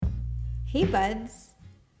Hey buds,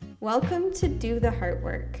 welcome to Do the Heart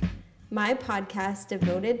Work, my podcast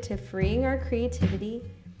devoted to freeing our creativity,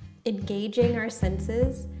 engaging our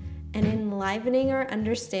senses, and enlivening our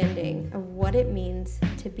understanding of what it means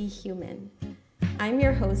to be human. I'm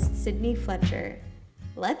your host, Sydney Fletcher.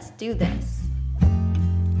 Let's do this.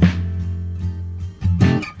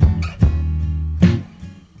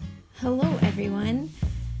 Hello, everyone.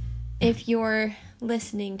 If you're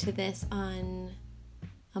listening to this on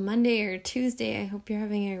a Monday or Tuesday, I hope you're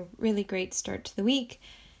having a really great start to the week.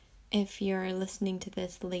 If you're listening to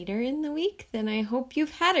this later in the week, then I hope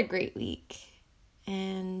you've had a great week.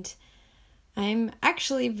 And I'm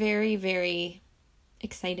actually very, very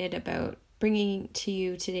excited about bringing to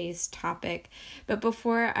you today's topic. But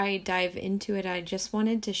before I dive into it, I just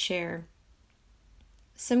wanted to share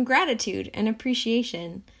some gratitude and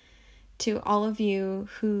appreciation to all of you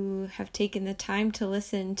who have taken the time to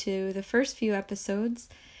listen to the first few episodes.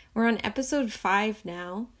 We're on episode 5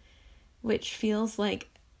 now, which feels like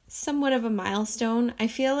somewhat of a milestone. I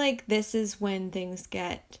feel like this is when things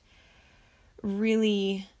get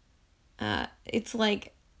really, it's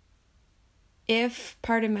like if,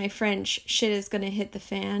 pardon my French, shit is going to hit the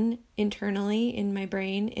fan internally in my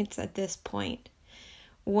brain, it's at this point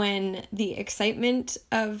when the excitement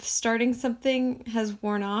of starting something has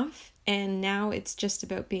worn off. And now it's just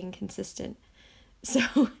about being consistent.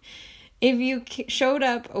 So if you showed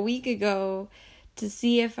up a week ago to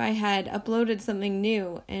see if I had uploaded something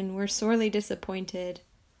new and were sorely disappointed,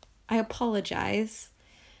 I apologize.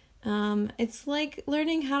 It's like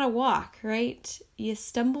learning how to walk, right? You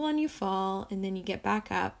stumble and you fall and then you get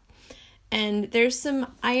back up. And there's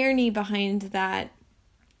some irony behind that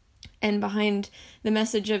and behind the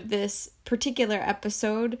message of this particular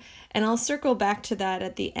episode, and I'll circle back to that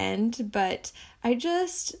at the end, but I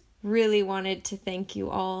just really wanted to thank you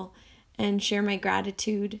all and share my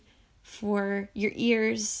gratitude for your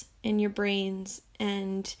ears and your brains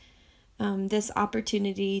and this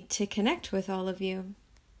opportunity to connect with all of you.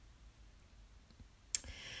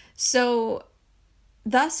 So,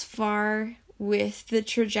 thus far, with the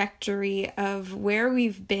trajectory of where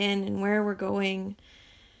we've been and where we're going,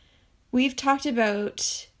 we've talked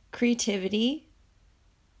about creativity,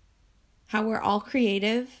 how we're all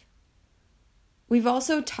creative. We've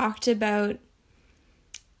also talked about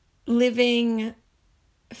living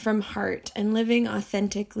from heart and living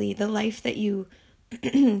authentically, the life that you,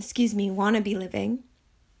 want to be living.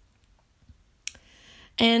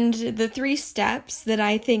 And the 3 steps that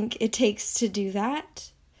I think it takes to do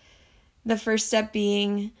that. The first step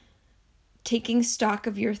being taking stock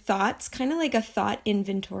of your thoughts, kind of like a thought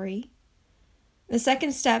inventory. The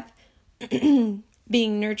second step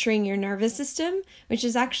being nurturing your nervous system, which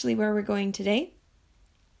is actually where we're going today.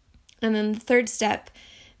 And then the third step,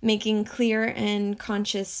 making clear and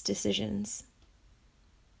conscious decisions.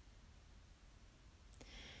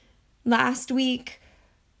 Last week,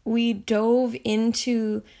 we dove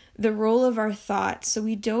into the role of our thoughts. So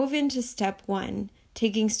we dove into step 1,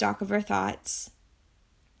 taking stock of our thoughts,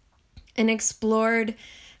 and explored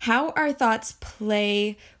how our thoughts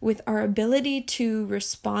play with our ability to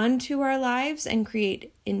respond to our lives and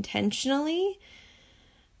create intentionally,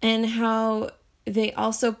 and how they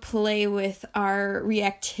also play with our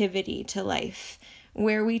reactivity to life,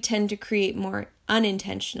 where we tend to create more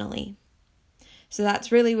unintentionally. So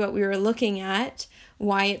that's really what we were looking at,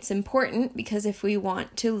 why it's important, because if we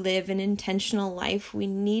want to live an intentional life, we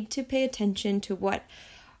need to pay attention to what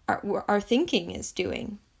our thinking is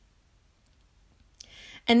doing.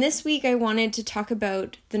 And this week I wanted to talk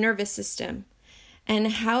about the nervous system and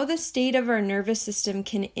how the state of our nervous system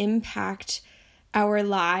can impact our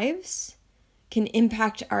lives, can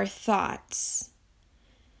impact our thoughts,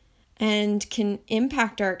 and can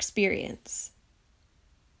impact our experience.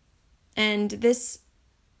 And this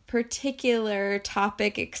particular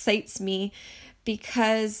topic excites me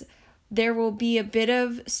because there will be a bit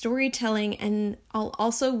of storytelling, and I'll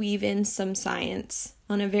also weave in some science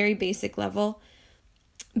on a very basic level.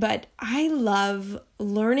 But I love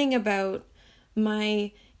learning about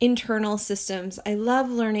my internal systems. I love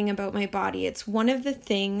learning about my body. It's one of the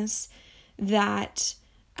things that,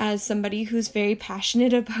 as somebody who's very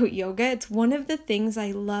passionate about yoga, it's one of the things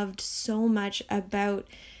I loved so much about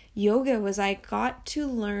yoga was I got to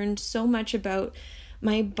learn so much about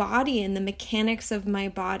my body and the mechanics of my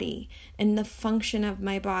body and the function of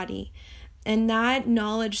my body. And that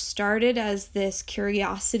knowledge started as this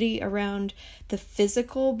curiosity around the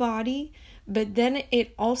physical body, but then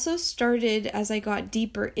it also started as I got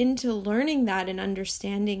deeper into learning that and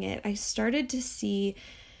understanding it. I started to see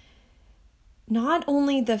not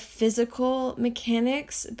only the physical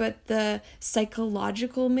mechanics, but the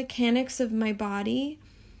psychological mechanics of my body,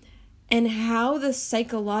 and how the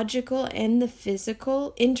psychological and the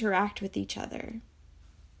physical interact with each other.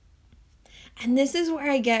 And this is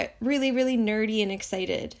where I get really, really nerdy and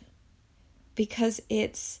excited, because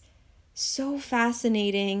it's so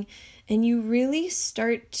fascinating, and you really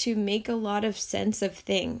start to make a lot of sense of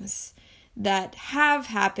things that have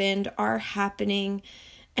happened, are happening,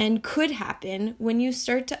 and could happen when you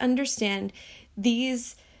start to understand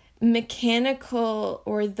these mechanical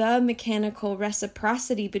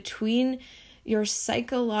reciprocity between your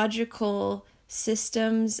psychological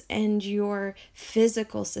systems and your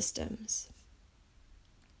physical systems.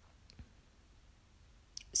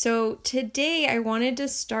 So today I wanted to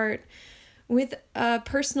start with a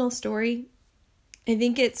personal story. I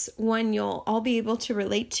think it's one you'll all be able to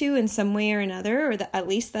relate to in some way or another, or at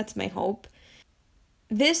least that's my hope.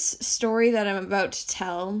 This story that I'm about to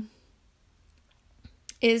tell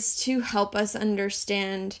is to help us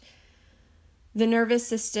understand the nervous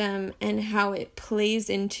system and how it plays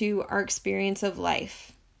into our experience of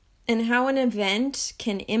life, and how an event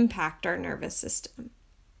can impact our nervous system.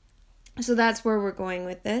 So that's where we're going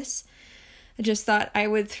with this. I just thought I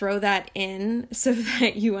would throw that in so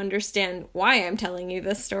that you understand why I'm telling you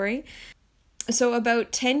this story. So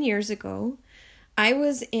about 10 years ago, I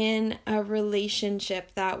was in a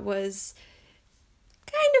relationship that was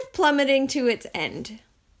kind of plummeting to its end.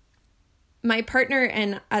 My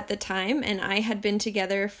partner at the time and I had been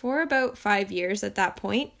together for about 5 years at that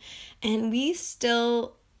point, and we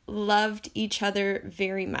still loved each other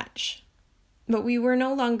very much. But we were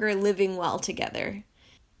no longer living well together.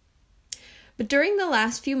 But during the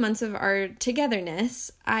last few months of our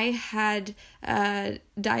togetherness, I had a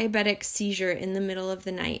diabetic seizure in the middle of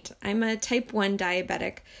the night. I'm a type 1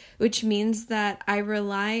 diabetic, which means that I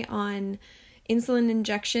rely on insulin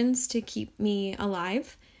injections to keep me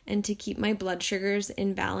alive and to keep my blood sugars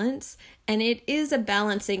in balance. And it is a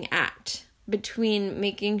balancing act between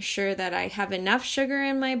making sure that I have enough sugar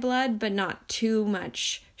in my blood, but not too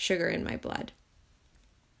much sugar in my blood.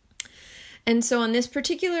 And so on this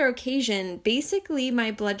particular occasion, basically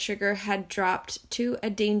my blood sugar had dropped to a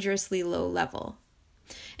dangerously low level.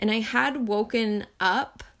 And I had woken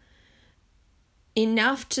up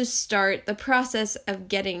enough to start the process of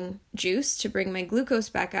getting juice to bring my glucose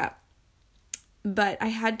back up. But I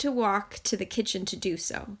had to walk to the kitchen to do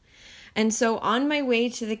so. And so on my way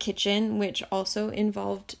to the kitchen, which also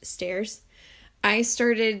involved stairs, I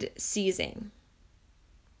started seizing.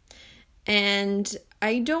 And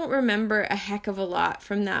I don't remember a heck of a lot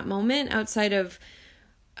from that moment outside of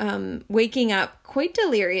waking up quite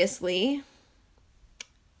deliriously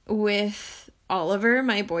with Oliver,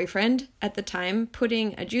 my boyfriend at the time,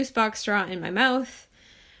 putting a juice box straw in my mouth,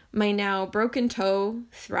 my now broken toe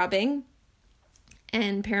throbbing,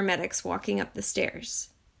 and paramedics walking up the stairs.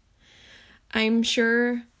 I'm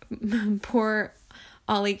sure poor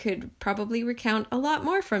Ollie could probably recount a lot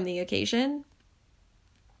more from the occasion.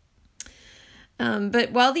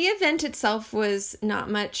 But while the event itself was not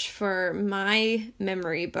much for my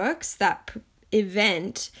memory books, that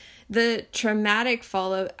event, the traumatic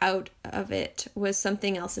fallout of it was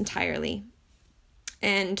something else entirely.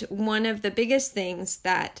 And one of the biggest things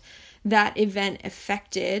that event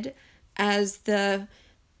affected as the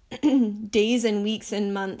days and weeks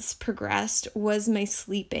and months progressed was my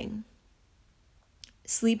sleeping.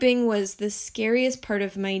 Sleeping was the scariest part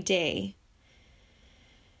of my day,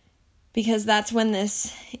 because that's when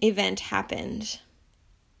this event happened.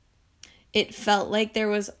 It felt like there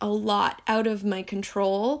was a lot out of my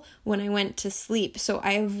control when I went to sleep, so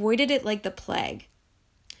I avoided it like the plague.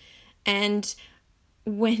 And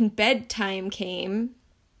when bedtime came,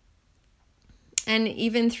 and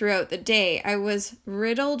even throughout the day, I was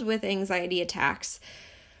riddled with anxiety attacks,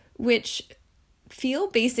 which feel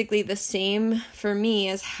basically the same for me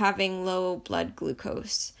as having low blood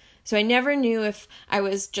glucose. So I never knew if I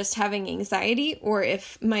was just having anxiety or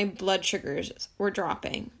if my blood sugars were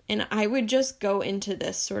dropping. And I would just go into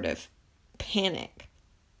this sort of panic.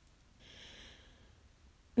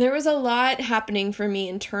 There was a lot happening for me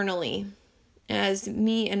internally as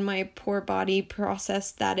me and my poor body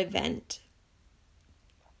processed that event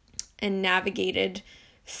and navigated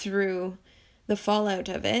through the fallout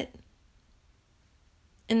of it.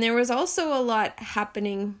 And there was also a lot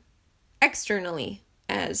happening externally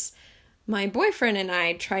as my boyfriend and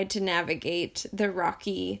I tried to navigate the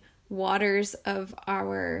rocky waters of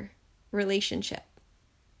our relationship.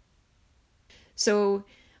 So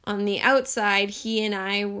on the outside, he and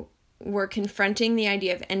I were confronting the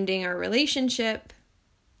idea of ending our relationship.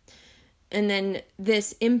 And then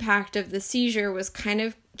this impact of the seizure was kind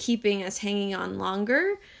of keeping us hanging on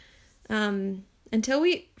longer, until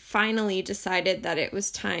we finally decided that it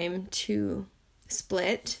was time to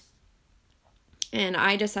split. And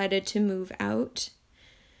I decided to move out.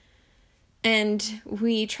 And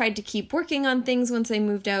we tried to keep working on things once I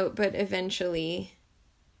moved out, but eventually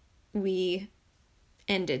we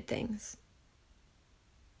ended things.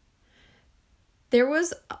 There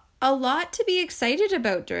was a lot to be excited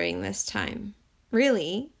about during this time.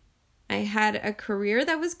 Really, I had a career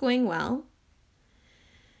that was going well,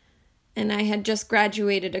 and I had just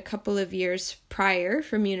graduated a couple of years prior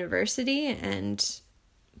from university and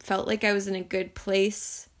felt like I was in a good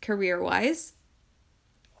place career-wise.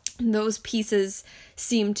 Those pieces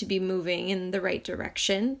seemed to be moving in the right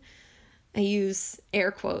direction. I use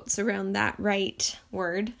air quotes around that right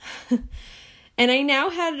word. And I now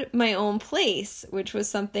had my own place, which was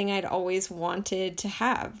something I'd always wanted to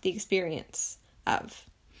have the experience of.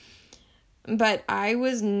 But I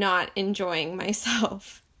was not enjoying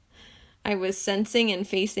myself. I was sensing and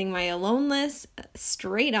facing my aloneness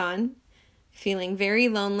straight on, feeling very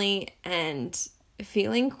lonely and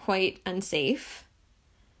feeling quite unsafe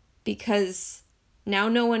because now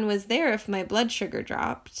no one was there if my blood sugar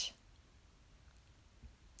dropped.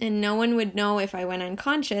 And no one would know if I went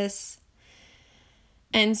unconscious.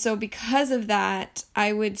 And so because of that,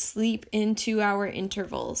 I would sleep in 2-hour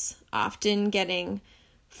intervals, often getting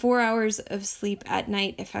 4 hours of sleep at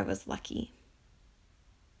night if I was lucky.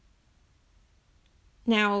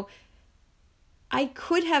 Now, I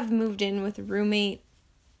could have moved in with a roommate,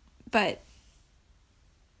 but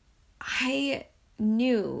I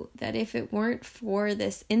knew that if it weren't for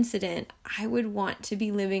this incident, I would want to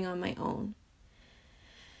be living on my own.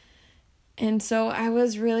 And so I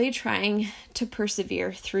was really trying to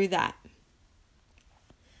persevere through that.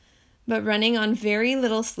 But running on very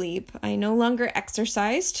little sleep, I no longer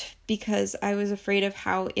exercised because I was afraid of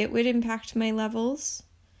how it would impact my levels.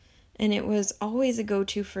 And it was always a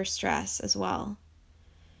go-to for stress as well.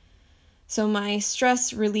 So my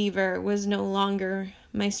stress reliever was no longer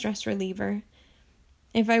my stress reliever.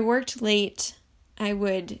 If I worked late, I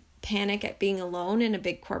would panic at being alone in a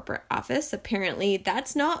big corporate office. Apparently,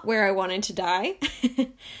 that's not where I wanted to die.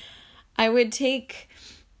 I would take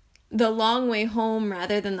the long way home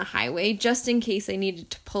rather than the highway, just in case I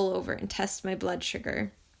needed to pull over and test my blood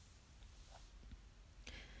sugar.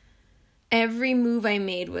 Every move I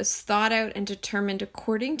made was thought out and determined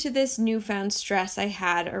according to this newfound stress I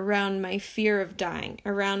had around my fear of dying,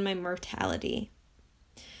 around my mortality.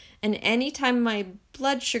 And anytime my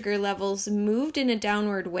blood sugar levels moved in a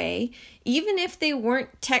downward way, even if they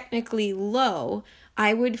weren't technically low,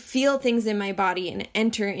 I would feel things in my body and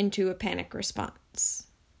enter into a panic response.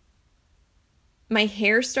 My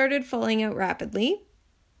hair started falling out rapidly.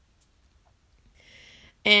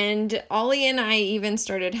 And Ollie and I even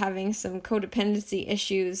started having some codependency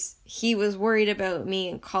issues. He was worried about me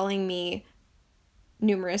and calling me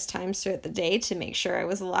numerous times throughout the day to make sure I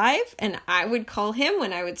was alive, and I would call him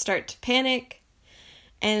when I would start to panic.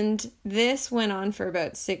 And this went on for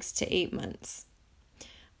about 6 to 8 months.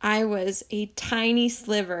 I was a tiny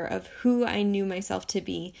sliver of who I knew myself to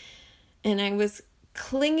be, and I was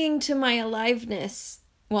clinging to my aliveness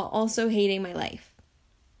while also hating my life.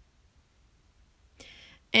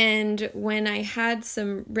 And when I had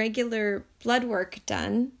some regular blood work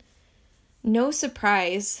done, no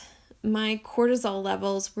surprise, my cortisol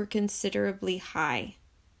levels were considerably high.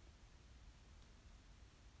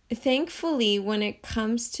 Thankfully, when it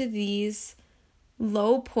comes to these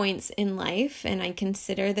low points in life, and I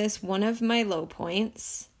consider this one of my low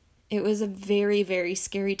points, it was a very, very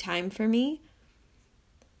scary time for me.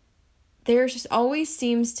 There just always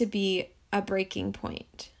seems to be a breaking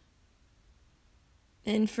point.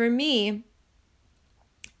 And for me,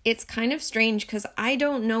 it's kind of strange because I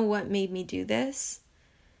don't know what made me do this.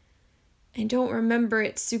 I don't remember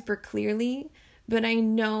it super clearly, but I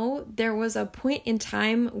know there was a point in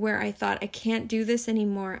time where I thought, I can't do this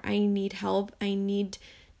anymore. I need help. I need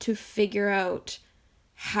to figure out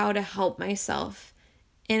how to help myself.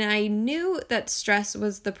 And I knew that stress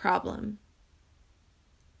was the problem.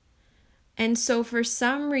 And so for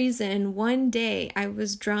some reason, one day I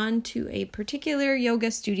was drawn to a particular yoga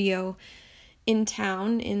studio in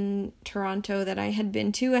town in Toronto that I had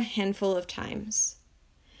been to a handful of times.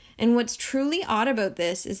 And what's truly odd about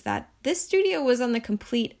this is that this studio was on the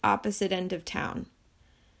complete opposite end of town.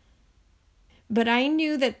 But I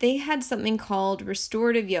knew that they had something called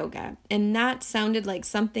restorative yoga, and that sounded like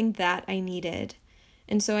something that I needed.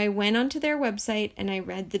 And so I went onto their website and I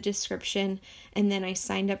read the description, and then I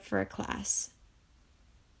signed up for a class.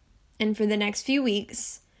 And for the next few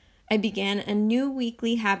weeks, I began a new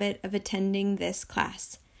weekly habit of attending this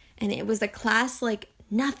class, and it was a class like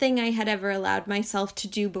nothing I had ever allowed myself to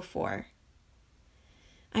do before.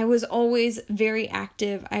 I was always very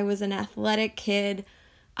active. I was an athletic kid.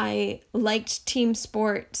 I liked team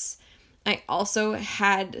sports. I also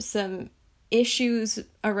had some issues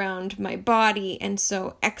around my body, and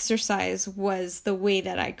so exercise was the way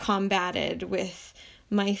that I combated with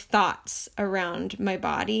my thoughts around my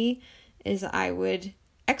body, is I would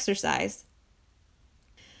exercise.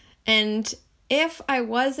 And if I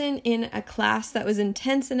wasn't in a class that was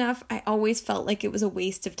intense enough, I always felt like it was a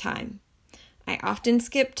waste of time. I often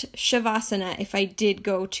skipped Shavasana if I did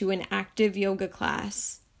go to an active yoga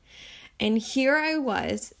class. And here I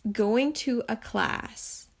was going to a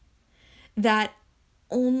class that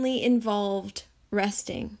only involved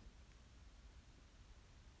resting.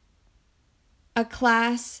 A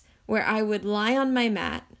class where I would lie on my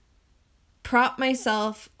mat, prop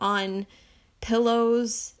myself on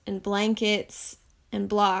pillows and blankets and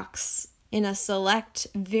blocks in a select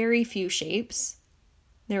very few shapes.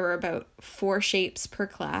 There were about 4 shapes per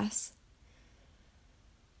class.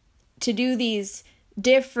 To do these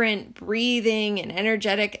different breathing and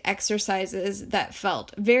energetic exercises that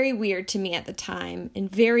felt very weird to me at the time and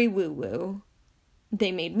very woo-woo.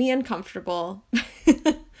 They made me uncomfortable.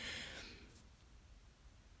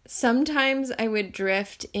 Sometimes I would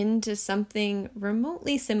drift into something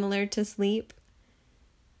remotely similar to sleep.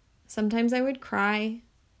 Sometimes I would cry.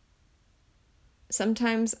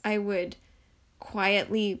 Sometimes I would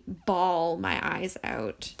quietly bawl my eyes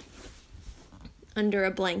out under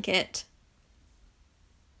a blanket.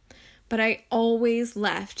 But I always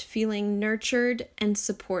left feeling nurtured and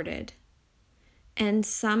supported. And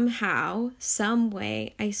somehow, some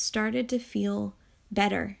way, I started to feel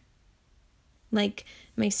better, like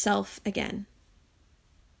myself again.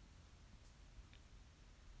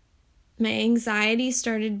 My anxiety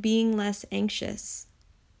started being less anxious.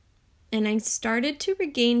 And I started to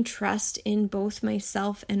regain trust in both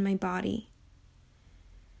myself and my body.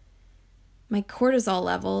 My cortisol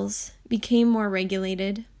levels became more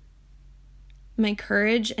regulated. My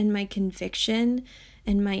courage and my conviction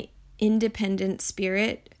and my independent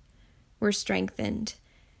spirit were strengthened,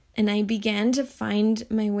 and I began to find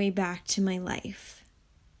my way back to my life.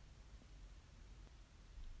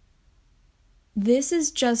 This is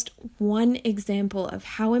just one example of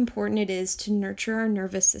how important it is to nurture our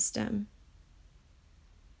nervous system.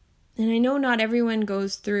 And I know not everyone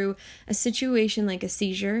goes through a situation like a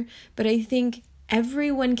seizure, but I think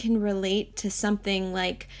everyone can relate to something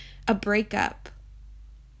like a breakup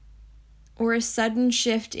or a sudden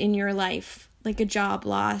shift in your life, like a job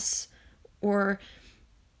loss or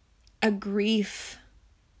a grief,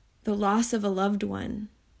 the loss of a loved one.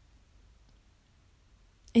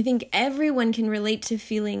 I think everyone can relate to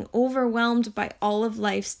feeling overwhelmed by all of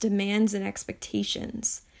life's demands and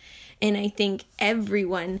expectations. And I think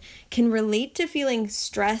everyone can relate to feeling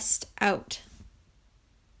stressed out.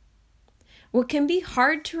 What can be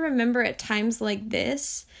hard to remember at times like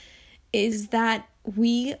this is that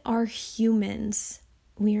we are humans.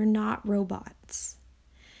 We are not robots.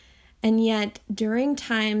 And yet, during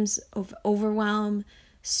times of overwhelm,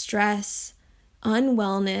 stress,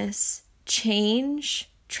 unwellness, change,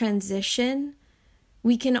 transition,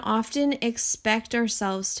 we can often expect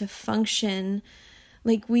ourselves to function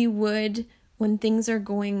like we would when things are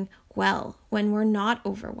going well, when we're not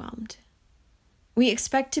overwhelmed. We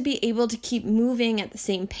expect to be able to keep moving at the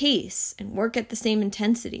same pace and work at the same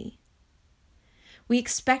intensity. We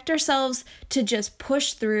expect ourselves to just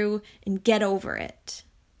push through and get over it.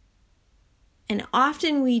 And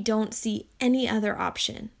often we don't see any other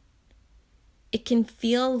option. It can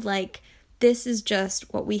feel like this is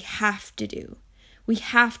just what we have to do. We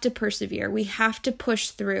have to persevere. We have to push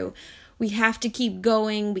through. We have to keep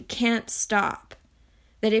going. We can't stop.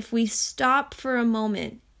 That if we stop for a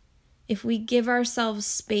moment, if we give ourselves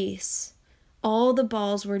space, all the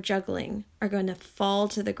balls we're juggling are going to fall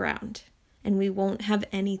to the ground and we won't have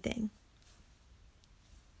anything.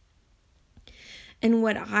 And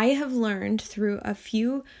what I have learned through a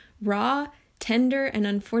few raw, tender, and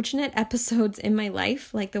unfortunate episodes in my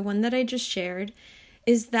life, like the one that I just shared,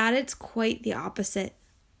 is that it's quite the opposite.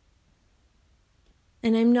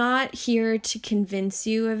 And I'm not here to convince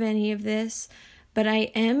you of any of this, but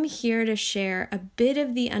I am here to share a bit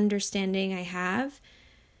of the understanding I have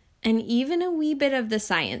and even a wee bit of the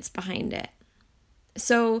science behind it.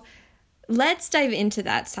 So let's dive into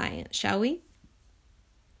that science, shall we?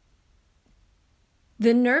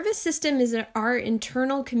 The nervous system is our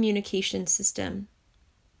internal communication system.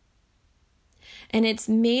 and it's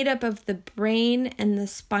made up of the brain and the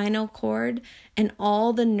spinal cord and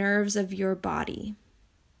all the nerves of your body.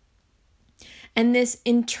 And this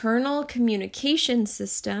internal communication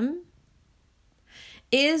system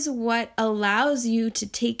is what allows you to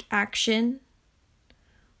take action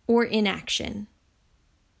or inaction.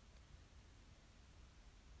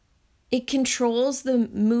 It controls the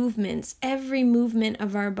movements, every movement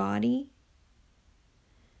of our body.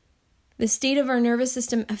 The state of our nervous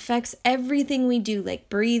system affects everything we do, like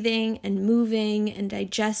breathing and moving and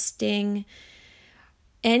digesting,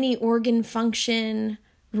 any organ function,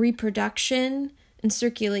 reproduction, and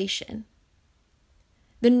circulation.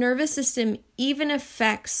 The nervous system even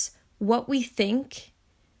affects what we think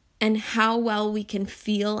and how well we can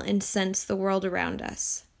feel and sense the world around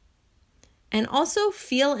us, and also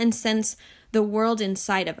feel and sense the world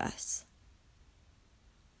inside of us.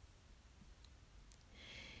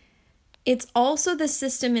 It's also the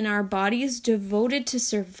system in our bodies devoted to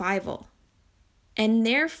survival, and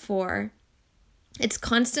therefore, it's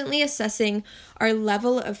constantly assessing our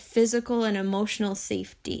level of physical and emotional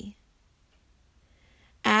safety.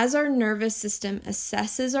 As our nervous system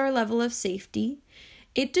assesses our level of safety,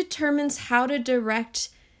 it determines how to direct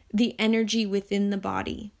the energy within the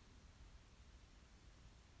body.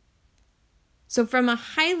 So from a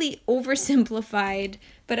highly oversimplified,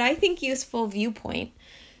 but I think useful viewpoint,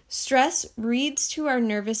 stress reads to our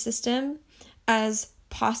nervous system as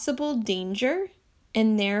possible danger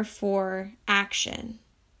and therefore action.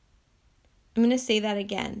 I'm going to say that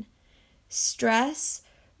again. Stress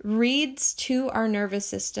reads to our nervous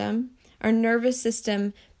system. Our nervous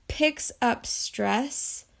system picks up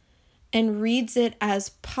stress and reads it as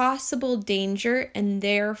possible danger and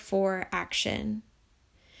therefore action.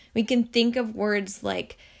 We can think of words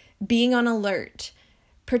like being on alert,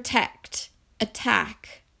 protect,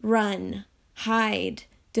 attack, run, hide,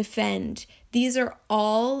 defend. These are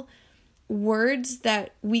all words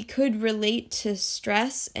that we could relate to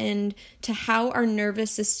stress and to how our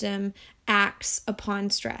nervous system acts upon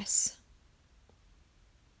stress.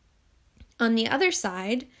 On the other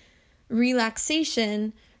side,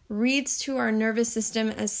 relaxation reads to our nervous system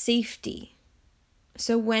as safety.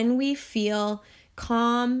 So when we feel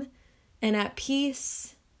calm and at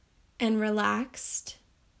peace and relaxed,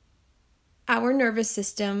 our nervous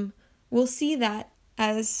system will see that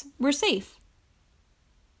as we're safe.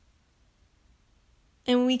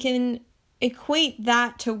 And we can equate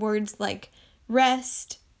that to words like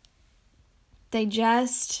rest,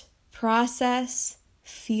 digest, process,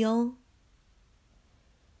 feel.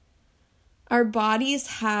 Our bodies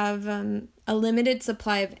have a limited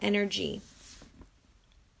supply of energy.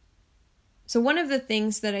 So one of the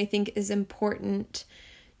things that I think is important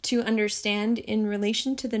to understand in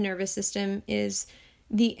relation to the nervous system is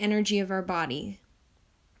the energy of our body.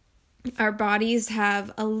 Our bodies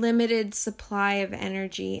have a limited supply of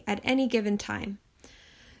energy at any given time.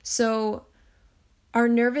 So our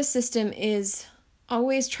nervous system is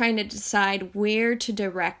always trying to decide where to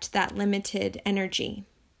direct that limited energy.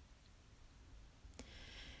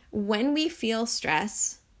 When we feel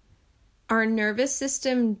stress, our nervous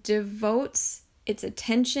system devotes its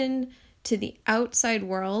attention to the outside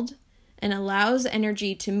world and allows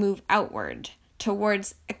energy to move outward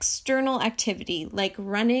towards external activity like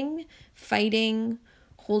running, fighting,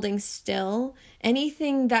 holding still,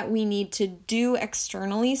 anything that we need to do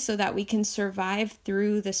externally so that we can survive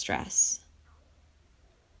through the stress.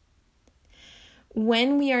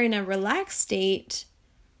 When we are in a relaxed state,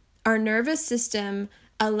 our nervous system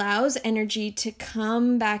allows energy to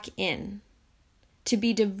come back in, to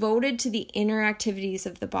be devoted to the inner activities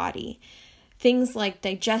of the body, things like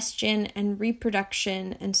digestion and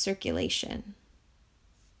reproduction and circulation.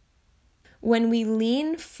 When we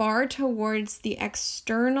lean far towards the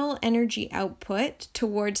external energy output,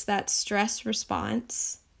 towards that stress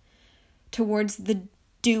response, towards the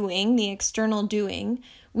doing, the external doing,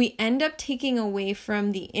 we end up taking away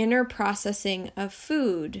from the inner processing of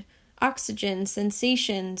food, oxygen,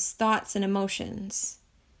 sensations, thoughts, and emotions.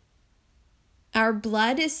 Our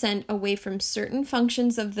blood is sent away from certain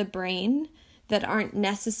functions of the brain that aren't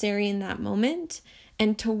necessary in that moment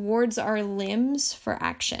and towards our limbs for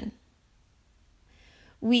action.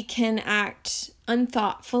 We can act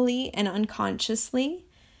unthoughtfully and unconsciously.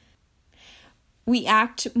 We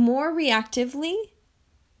act more reactively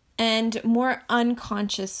and more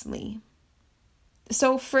unconsciously.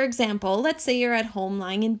 So, for example, let's say you're at home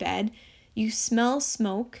lying in bed, you smell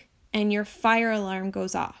smoke, and your fire alarm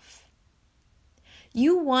goes off.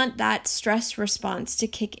 You want that stress response to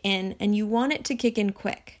kick in, and you want it to kick in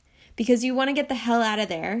quick because you want to get the hell out of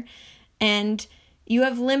there, and You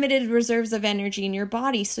have limited reserves of energy in your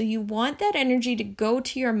body, so you want that energy to go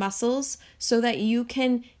to your muscles so that you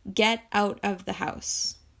can get out of the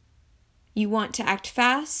house. You want to act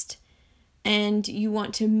fast, and you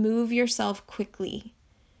want to move yourself quickly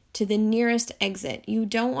to the nearest exit. You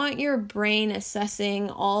don't want your brain assessing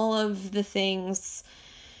all of the things,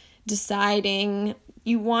 deciding.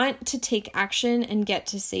 You want to take action and get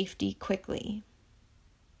to safety quickly.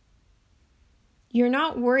 You're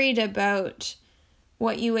not worried about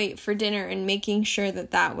what you ate for dinner and making sure that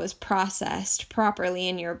that was processed properly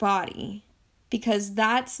in your body, because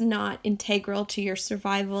that's not integral to your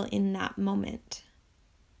survival in that moment.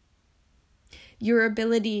 Your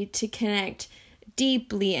ability to connect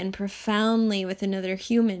deeply and profoundly with another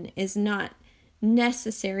human is not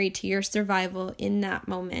necessary to your survival in that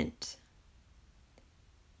moment.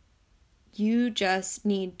 You just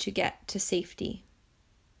need to get to safety.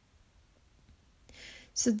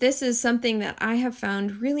 So this is something that I have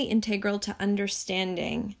found really integral to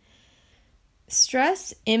understanding.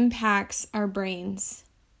 Stress impacts our brains.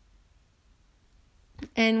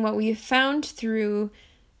 And what we've found through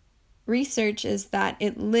research is that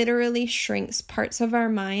it literally shrinks parts of our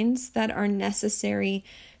minds that are necessary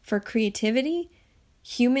for creativity,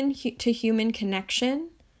 human-to-human connection,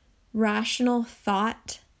 rational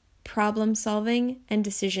thought, problem solving, and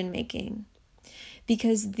decision making.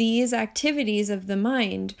 Because these activities of the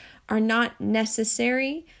mind are not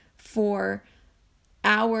necessary for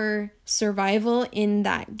our survival in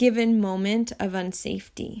that given moment of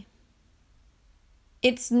unsafety.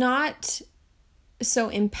 It's not so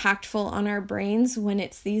impactful on our brains when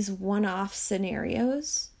it's these one-off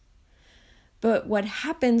scenarios. But what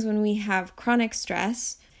happens when we have chronic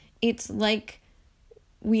stress, it's like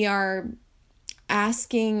we are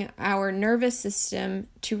asking our nervous system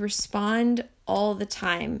to respond all the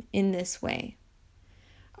time in this way.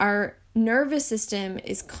 Our nervous system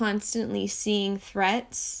is constantly seeing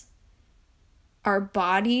threats. Our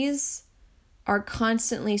bodies are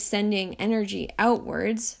constantly sending energy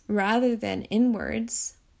outwards rather than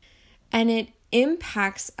inwards. And it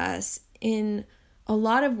impacts us in a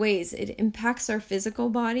lot of ways. It impacts our physical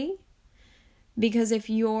body, because if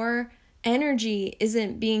your energy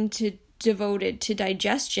isn't being devoted to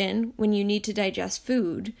digestion when you need to digest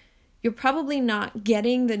food, you're probably not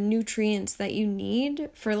getting the nutrients that you need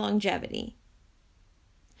for longevity.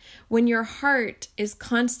 When your heart is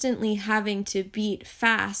constantly having to beat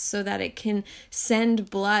fast so that it can send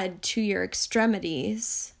blood to your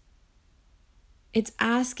extremities, it's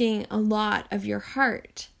asking a lot of your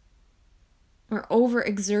heart. We're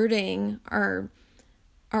overexerting our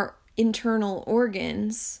internal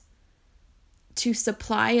organs to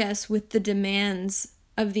supply us with the demands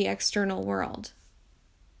of the external world.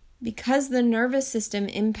 Because the nervous system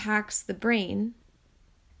impacts the brain,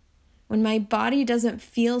 when my body doesn't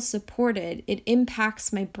feel supported, it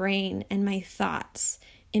impacts my brain and my thoughts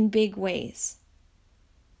in big ways.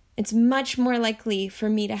 It's much more likely for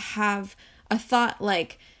me to have a thought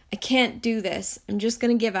like, I can't do this. I'm just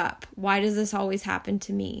going to give up. Why does this always happen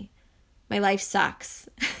to me? My life sucks.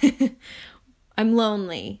 I'm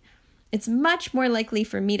lonely. It's much more likely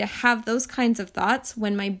for me to have those kinds of thoughts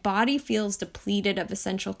when my body feels depleted of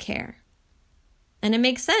essential care. And it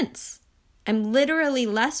makes sense. I'm literally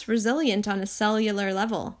less resilient on a cellular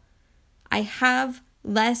level. I have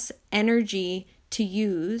less energy to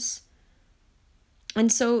use.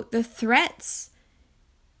 And so the threats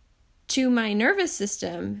to my nervous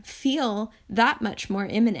system feel that much more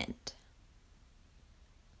imminent.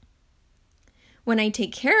 When I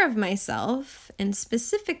take care of myself, and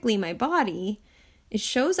specifically my body, it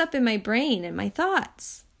shows up in my brain and my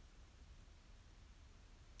thoughts.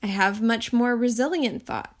 I have much more resilient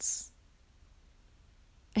thoughts.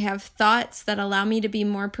 I have thoughts that allow me to be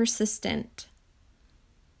more persistent.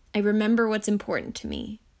 I remember what's important to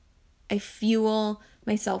me. I fuel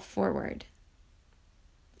myself forward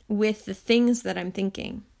with the things that I'm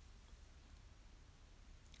thinking.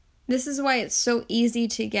 This is why it's so easy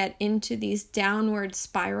to get into these downward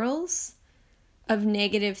spirals of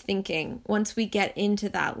negative thinking once we get into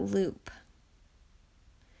that loop.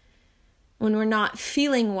 When we're not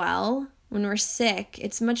feeling well, when we're sick,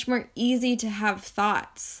 it's much more easy to have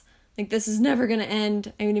thoughts like, this is never going to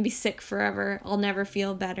end. I'm going to be sick forever. I'll never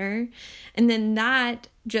feel better. And then that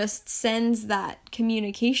just sends that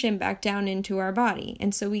communication back down into our body.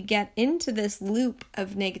 And so we get into this loop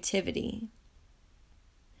of negativity.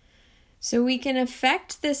 So we can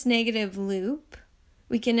affect this negative loop.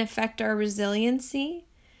 We can affect our resiliency.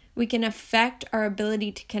 We can affect our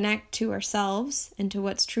ability to connect to ourselves and to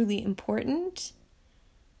what's truly important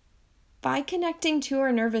by connecting to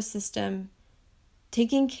our nervous system,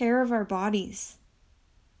 taking care of our bodies,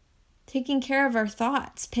 taking care of our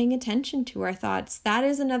thoughts, paying attention to our thoughts. That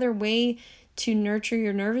is another way to nurture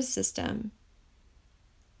your nervous system,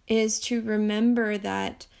 is to remember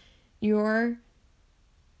that your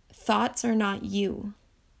thoughts are not you,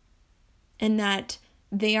 and that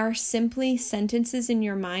they are simply sentences in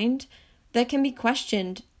your mind that can be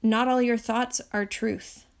questioned. Not all your thoughts are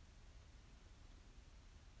truth.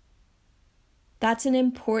 That's an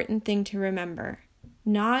important thing to remember.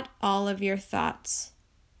 Not all of your thoughts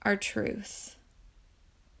are truth.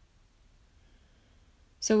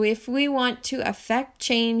 So if we want to affect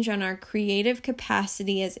change on our creative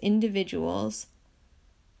capacity as individuals,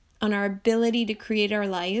 on our ability to create our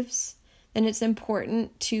lives, then it's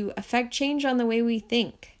important to affect change on the way we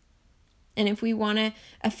think. And if we want to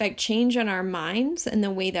affect change on our minds and the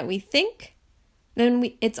way that we think,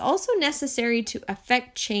 then it's also necessary to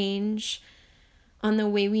affect change on the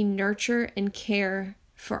way we nurture and care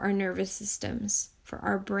for our nervous systems, for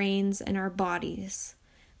our brains and our bodies.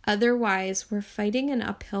 Otherwise, we're fighting an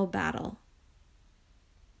uphill battle.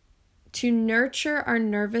 To nurture our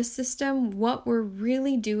nervous system, what we're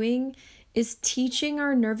really doing is teaching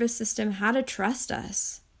our nervous system how to trust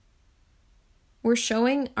us. We're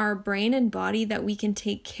showing our brain and body that we can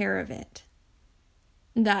take care of it,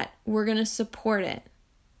 that we're going to support it.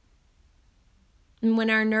 And when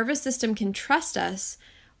our nervous system can trust us,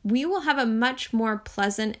 we will have a much more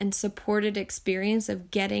pleasant and supported experience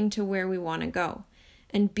of getting to where we want to go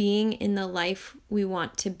and being in the life we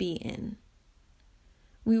want to be in.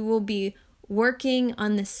 We will be working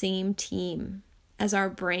on the same team as our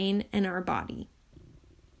brain and our body.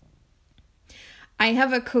 I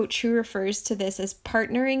have a coach who refers to this as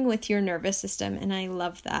partnering with your nervous system, and I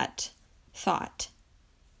love that thought.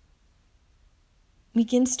 We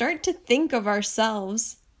can start to think of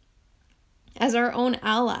ourselves as our own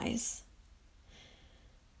allies.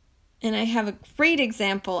 And I have a great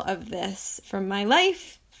example of this from my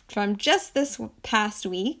life, from just this past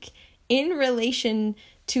week, in relation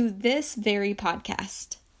to this very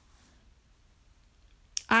podcast.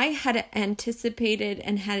 I had anticipated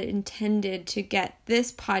and had intended to get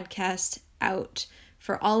this podcast out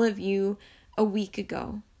for all of you a week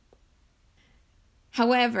ago.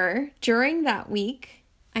 However, during that week,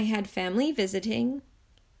 I had family visiting.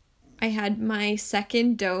 I had my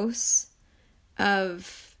second dose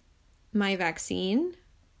of my vaccine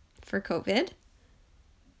for COVID.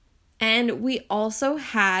 And we also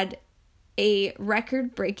had a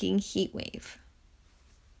record-breaking heat wave.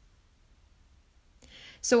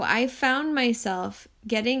 So I found myself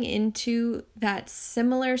getting into that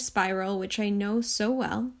similar spiral, which I know so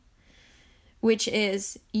well, which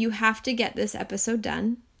is you have to get this episode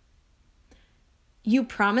done. You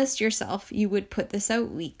promised yourself you would put this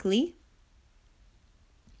out weekly.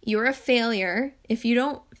 You're a failure if you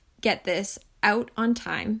don't get this out on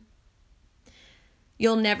time.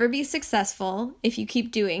 You'll never be successful if you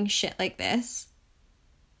keep doing shit like this.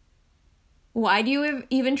 Why do you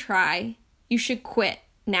even try? You should quit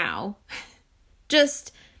now.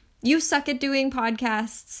 You suck at doing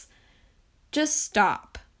podcasts. Just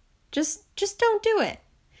stop. Just don't do it.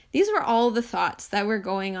 These were all the thoughts that were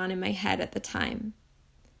going on in my head at the time.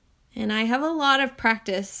 And I have a lot of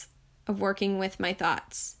practice of working with my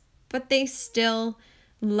thoughts, but they still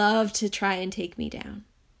love to try and take me down.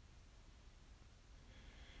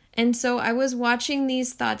 And so I was watching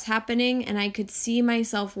these thoughts happening, and I could see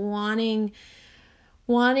myself wanting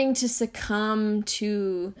to succumb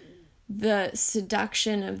to the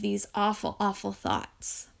seduction of these awful, awful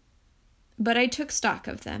thoughts. But I took stock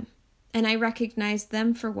of them, and I recognized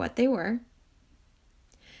them for what they were.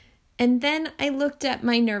 And then I looked at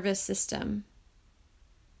my nervous system.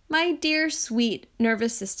 My dear, sweet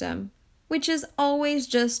nervous system, which is always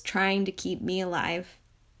just trying to keep me alive.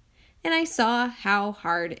 And I saw how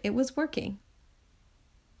hard it was working.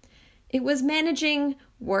 It was managing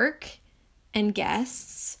work and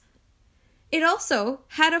guests. It also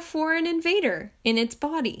had a foreign invader in its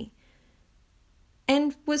body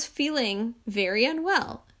and was feeling very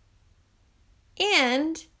unwell.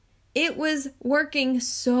 And it was working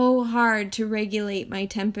so hard to regulate my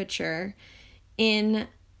temperature in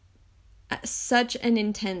such an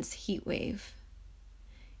intense heat wave.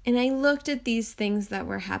 And I looked at these things that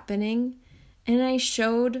were happening, and I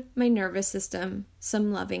showed my nervous system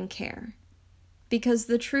some loving care. Because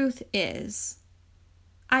the truth is,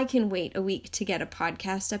 I can wait a week to get a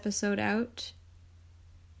podcast episode out.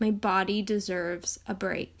 My body deserves a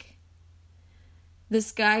break. The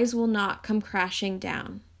skies will not come crashing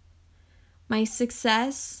down. My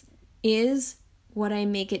success is what I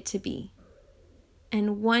make it to be.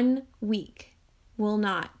 And 1 week will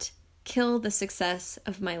not kill the success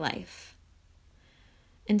of my life.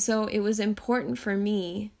 And so it was important for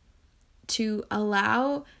me to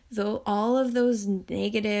allow all of those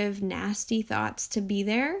negative, nasty thoughts to be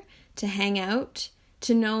there, to hang out,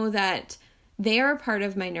 to know that they are part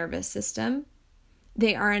of my nervous system.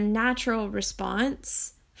 They are a natural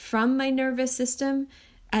response from my nervous system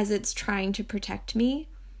as it's trying to protect me,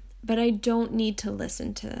 but I don't need to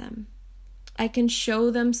listen to them. I can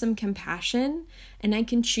show them some compassion, and I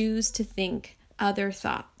can choose to think other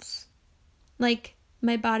thoughts. Like,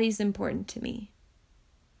 my body's important to me,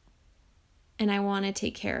 and I want to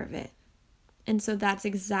take care of it. And so that's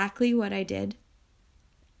exactly what I did.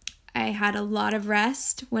 I had a lot of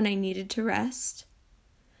rest when I needed to rest.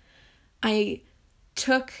 I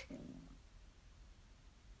took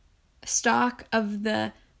stock of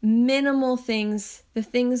the minimal things, the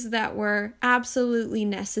things that were absolutely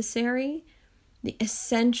necessary, the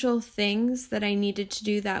essential things that I needed to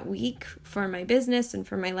do that week for my business and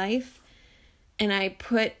for my life. And I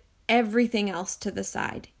put everything else to the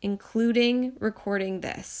side, including recording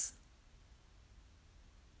this.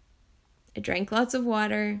 I drank lots of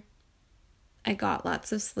water. I got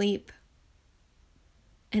lots of sleep.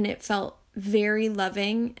 And it felt very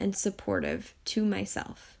loving and supportive to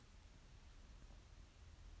myself.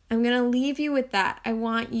 I'm going to leave you with that. I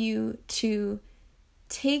want you to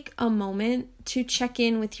take a moment to check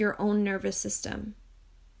in with your own nervous system.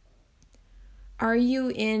 Are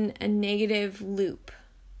you in a negative loop?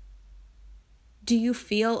 Do you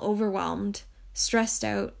feel overwhelmed, stressed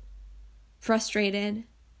out, frustrated?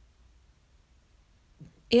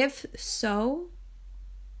 If so,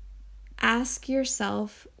 ask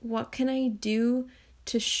yourself, what can I do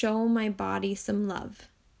to show my body some love?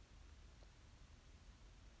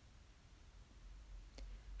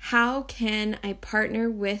 How can I partner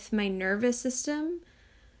with my nervous system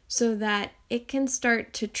so that it can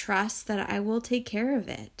start to trust that I will take care of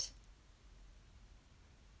it?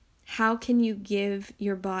 How can you give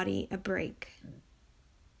your body a break?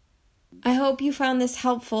 I hope you found this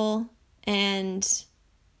helpful, and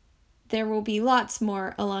there will be lots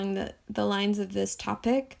more along the lines of this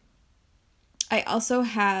topic. I also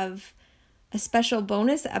have a special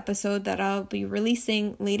bonus episode that I'll be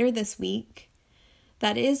releasing later this week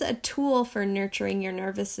that is a tool for nurturing your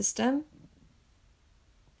nervous system.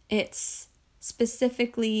 It's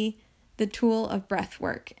specifically the tool of breath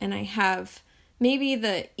work, and I have maybe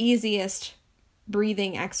the easiest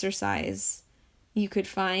breathing exercise you could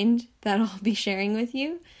find that I'll be sharing with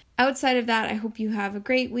you. Outside of that, I hope you have a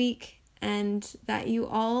great week and that you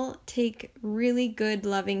all take really good,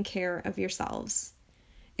 loving care of yourselves.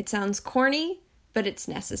 It sounds corny, but it's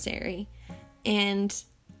necessary. And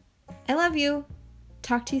I love you.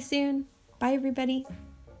 Talk to you soon. Bye, everybody.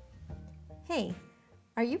 Hey,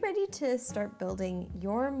 are you ready to start building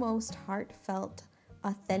your most heartfelt,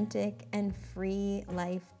 authentic, and free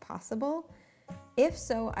life possible? If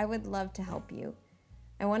so, I would love to help you.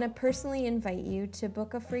 I want to personally invite you to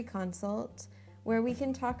book a free consult where we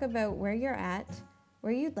can talk about where you're at,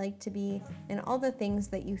 where you'd like to be, and all the things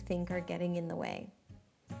that you think are getting in the way.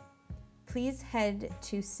 Please head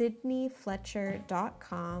to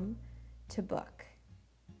sydneyfletcher.com to book,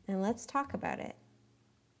 and let's talk about it.